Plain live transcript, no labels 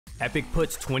Epic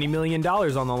puts $20 million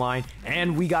on the line,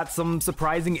 and we got some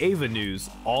surprising Ava news.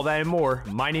 All that and more.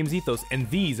 My name's Ethos, and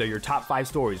these are your top 5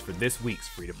 stories for this week's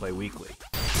Free-to-Play Weekly.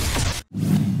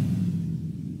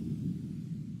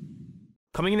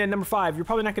 Coming in at number 5, you're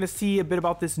probably not going to see a bit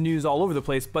about this news all over the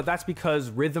place, but that's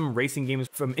because rhythm racing games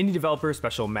from indie developer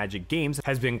Special Magic Games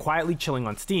has been quietly chilling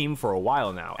on Steam for a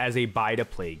while now as a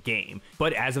buy-to-play game.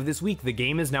 But as of this week, the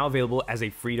game is now available as a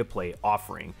free-to-play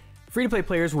offering. Free-to-play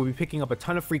players will be picking up a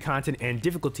ton of free content and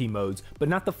difficulty modes, but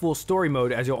not the full story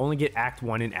mode, as you'll only get Act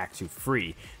 1 and Act 2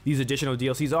 free. These additional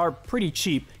DLCs are pretty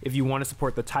cheap if you want to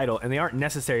support the title, and they aren't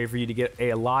necessary for you to get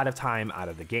a lot of time out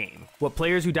of the game. What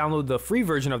players who download the free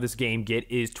version of this game get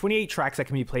is 28 tracks that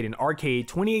can be played in arcade,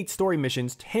 28 story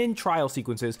missions, 10 trial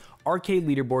sequences, arcade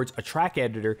leaderboards, a track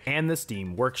editor, and the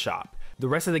Steam Workshop. The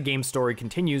rest of the game's story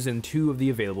continues in 2 of the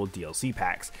available DLC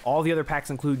packs. All the other packs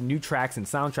include new tracks and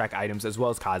soundtrack items as well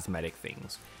as cosmetic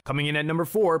things. Coming in at number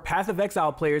 4, Path of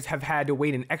Exile players have had to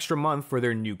wait an extra month for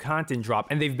their new content drop,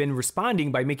 and they've been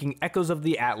responding by making Echoes of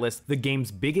the Atlas the game's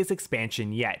biggest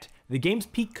expansion yet. The game's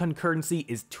peak concurrency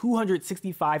is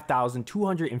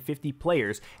 265,250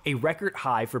 players, a record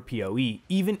high for PoE,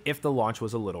 even if the launch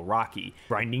was a little rocky.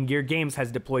 Grinding Gear Games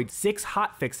has deployed 6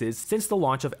 hotfixes since the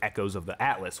launch of Echoes of the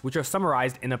Atlas, which are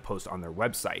summarized in a post on their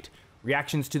website.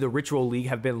 Reactions to the Ritual League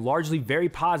have been largely very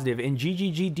positive, and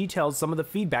GGG details some of the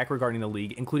feedback regarding the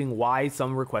league, including why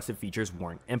some requested features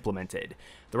weren't implemented.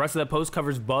 The rest of the post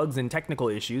covers bugs and technical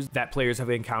issues that players have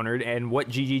encountered and what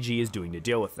GGG is doing to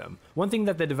deal with them. One thing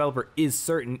that the developer is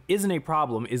certain isn't a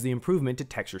problem is the improvement to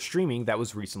texture streaming that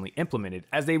was recently implemented,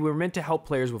 as they were meant to help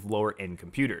players with lower end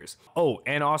computers. Oh,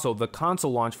 and also the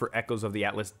console launch for Echoes of the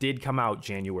Atlas did come out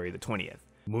January the 20th.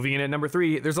 Moving in at number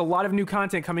 3, there's a lot of new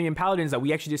content coming in Paladins that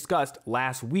we actually discussed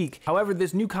last week. However,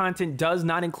 this new content does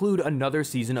not include another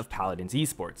season of Paladins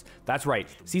esports. That's right,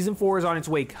 Season 4 is on its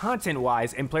way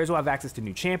content-wise, and players will have access to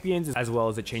new champions, as well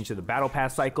as a change to the Battle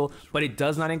Pass cycle, but it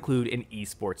does not include an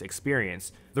esports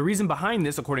experience. The reason behind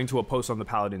this, according to a post on the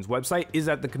Paladins website, is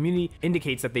that the community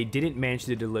indicates that they didn't manage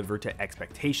to deliver to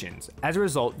expectations. As a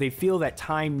result, they feel that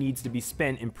time needs to be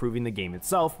spent improving the game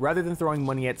itself, rather than throwing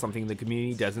money at something the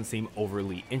community doesn't seem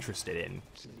overly interested in.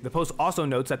 The post also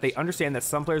notes that they understand that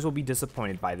some players will be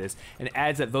disappointed by this, and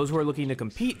adds that those who are looking to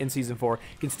compete in Season 4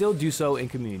 can still do so in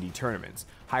community tournaments.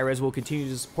 Hi-rez will continue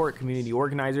to support community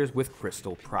organizers with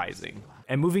crystal prizing.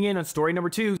 And moving in on story number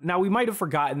 2, now we might have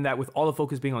forgotten that with all the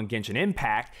focus being on Genshin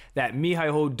Impact, that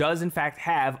Mihoho does in fact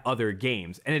have other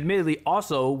games, and admittedly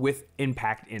also with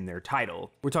Impact in their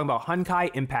title. We're talking about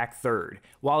Honkai Impact 3rd.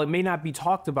 While it may not be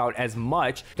talked about as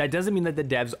much, that doesn't mean that the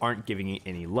devs aren't giving it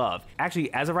any love.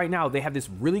 Actually, as of right now, they have this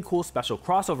really cool special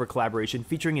crossover collaboration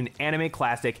featuring an anime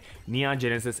classic, Neon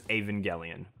Genesis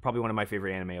Evangelion. Probably one of my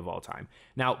favorite anime of all time.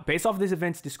 Now, based off this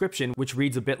event's description, which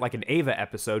reads a bit like an Ava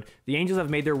episode, the angels have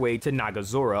made their way to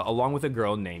Nagazora along with a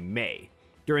girl named Mei.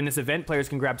 During this event, players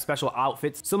can grab special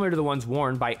outfits similar to the ones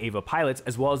worn by Ava pilots,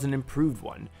 as well as an improved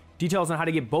one. Details on how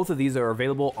to get both of these are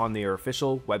available on their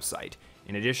official website.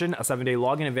 In addition, a 7-day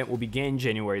login event will begin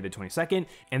January the 22nd,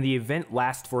 and the event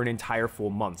lasts for an entire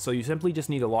full month, so you simply just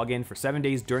need to log in for 7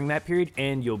 days during that period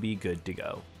and you'll be good to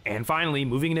go. And finally,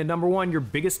 moving into number 1, your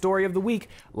biggest story of the week.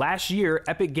 Last year,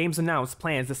 Epic Games announced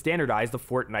plans to standardize the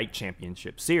Fortnite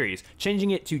Championship Series, changing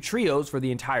it to trios for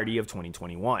the entirety of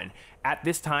 2021. At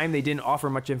this time, they didn't offer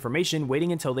much information,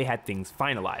 waiting until they had things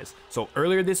finalized. So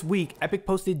earlier this week, Epic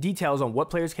posted details on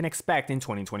what players can expect in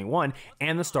 2021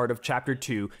 and the start of Chapter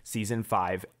 2, Season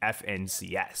 5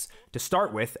 FNCS. To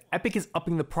start with, Epic is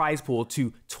upping the prize pool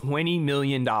to $20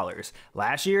 million.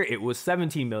 Last year, it was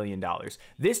 $17 million.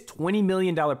 This $20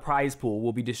 million prize pool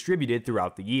will be distributed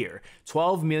throughout the year.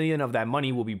 $12 million of that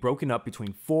money will be broken up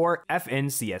between 4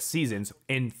 FNCS seasons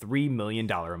in $3 million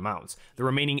amounts. The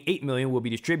remaining $8 million will be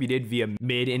distributed via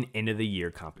mid and end of the year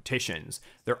competitions.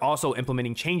 They're also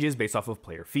implementing changes based off of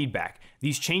player feedback.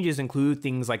 These changes include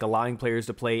things like allowing players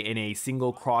to play in a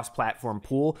single cross-platform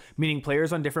pool, meaning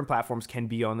players on different platforms can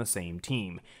be on the same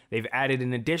team. They've added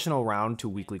an additional round to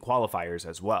weekly qualifiers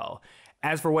as well.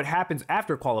 As for what happens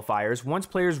after qualifiers, once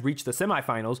players reach the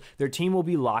semifinals, their team will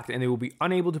be locked and they will be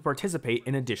unable to participate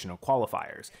in additional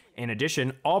qualifiers. In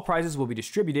addition, all prizes will be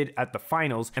distributed at the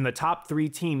finals, and the top 3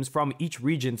 teams from each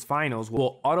region's finals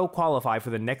will auto-qualify for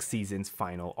the next season's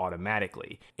final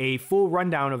automatically. A full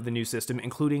rundown of the new system,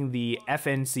 including the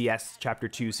FNCS Chapter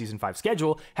 2 Season 5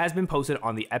 schedule, has been posted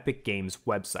on the Epic Games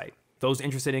website. Those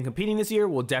interested in competing this year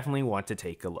will definitely want to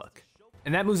take a look.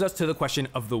 And that moves us to the question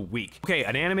of the week. Okay,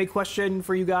 an anime question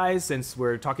for you guys, since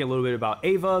we're talking a little bit about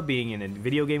Ava being in a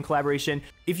video game collaboration.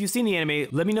 If you've seen the anime,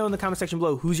 let me know in the comment section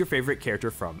below who's your favorite character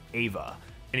from Ava.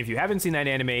 And if you haven't seen that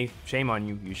anime, shame on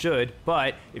you, you should.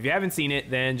 But if you haven't seen it,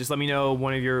 then just let me know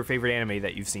one of your favorite anime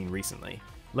that you've seen recently.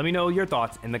 Let me know your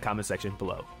thoughts in the comment section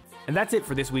below. And that's it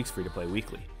for this week's Free to Play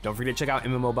Weekly. Don't forget to check out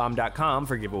mmobomb.com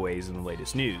for giveaways and the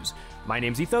latest news. My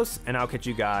name's Ethos, and I'll catch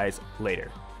you guys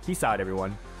later. Peace out,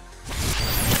 everyone.